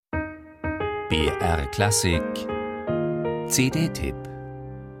BR Klassik CD-Tipp.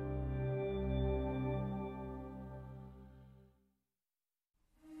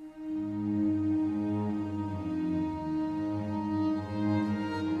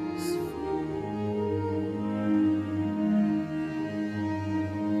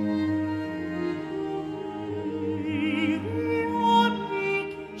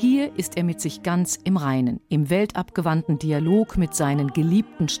 Hier ist er mit sich ganz im Reinen, im weltabgewandten Dialog mit seinen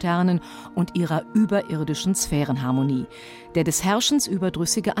geliebten Sternen und ihrer überirdischen Sphärenharmonie. Der des Herrschens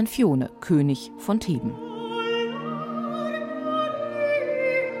überdrüssige Anfione, König von Theben.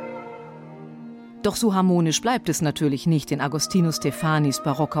 Doch so harmonisch bleibt es natürlich nicht in Agostino Steffanis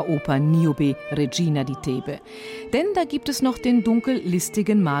barocker Oper Niobe, Regina di Tebe. Denn da gibt es noch den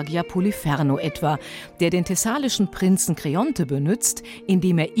dunkellistigen Magier Poliferno etwa, der den thessalischen Prinzen Kreonte benützt,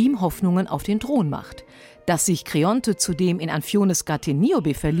 indem er ihm Hoffnungen auf den Thron macht. Dass sich Kreonte zudem in Anfiones Gattin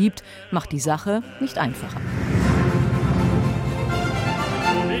Niobe verliebt, macht die Sache nicht einfacher.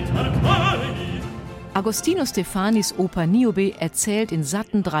 Agostino Steffanis Oper Niobe erzählt in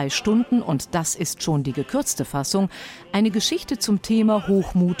satten 3 Stunden, und das ist schon die gekürzte Fassung, eine Geschichte zum Thema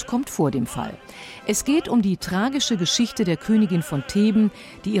Hochmut kommt vor dem Fall. Es geht um die tragische Geschichte der Königin von Theben,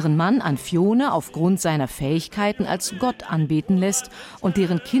 die ihren Mann Anfione aufgrund seiner Fähigkeiten als Gott anbeten lässt und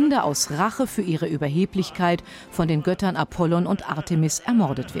deren Kinder aus Rache für ihre Überheblichkeit von den Göttern Apollon und Artemis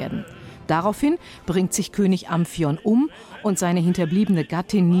ermordet werden. Daraufhin bringt sich König Amphion um und seine hinterbliebene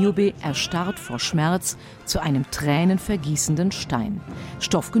Gattin Niobe erstarrt vor Schmerz zu einem tränenvergießenden Stein.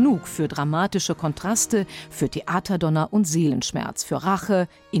 Stoff genug für dramatische Kontraste, für Theaterdonner und Seelenschmerz, für Rache,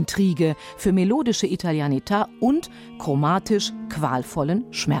 Intrige, für melodische Italianità und chromatisch qualvollen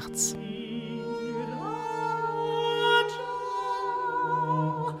Schmerz.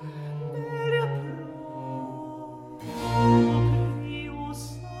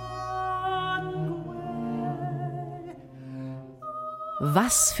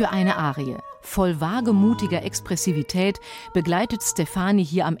 Was für eine Arie! Voll wagemutiger Expressivität begleitet Steffani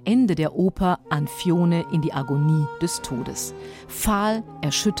hier am Ende der Oper Anfione in die Agonie des Todes. Fahl,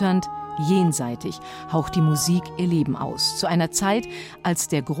 erschütternd, jenseitig haucht die Musik ihr Leben aus. Zu einer Zeit, als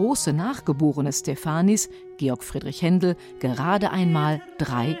der große Nachgeborene Steffanis, Georg Friedrich Händel, gerade einmal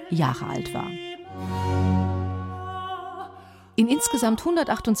 3 Jahre alt war. In insgesamt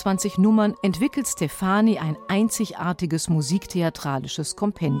 128 Nummern entwickelt Steffani ein einzigartiges musiktheatralisches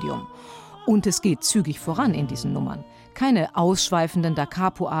Kompendium. Und es geht zügig voran in diesen Nummern. Keine ausschweifenden Da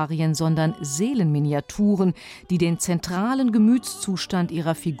Capo-Arien, sondern Seelenminiaturen, die den zentralen Gemütszustand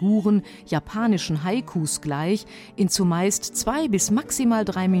ihrer Figuren, japanischen Haikus gleich, in zumeist 2 bis maximal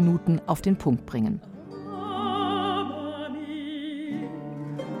 3 Minuten auf den Punkt bringen.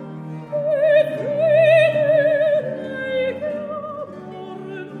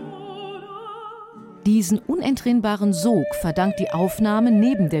 Diesen unentrinnbaren Sog verdankt die Aufnahme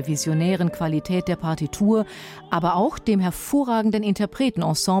neben der visionären Qualität der Partitur, aber auch dem hervorragenden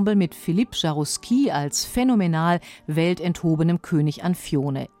Interpretenensemble mit Philippe Jaroussky als phänomenal weltenthobenem König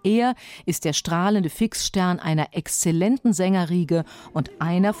Anfione. Er ist der strahlende Fixstern einer exzellenten Sängerriege und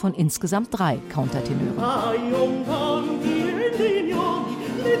einer von insgesamt 3 Countertenören.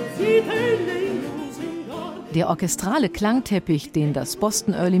 Der orchestrale Klangteppich, den das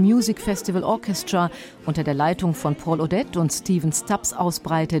Boston Early Music Festival Orchestra unter der Leitung von Paul Odette und Stephen Stubbs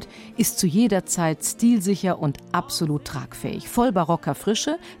ausbreitet, ist zu jeder Zeit stilsicher und absolut tragfähig, voll barocker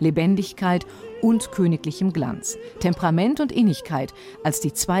Frische, Lebendigkeit und königlichem Glanz, Temperament und Innigkeit als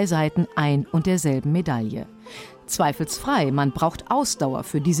die 2 Seiten ein und derselben Medaille. Zweifelsfrei, man braucht Ausdauer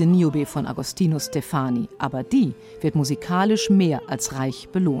für diese Niobe von Agostino Steffani, aber die wird musikalisch mehr als reich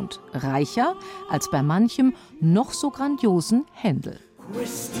belohnt. Reicher als bei manchem noch so grandiosen Händel.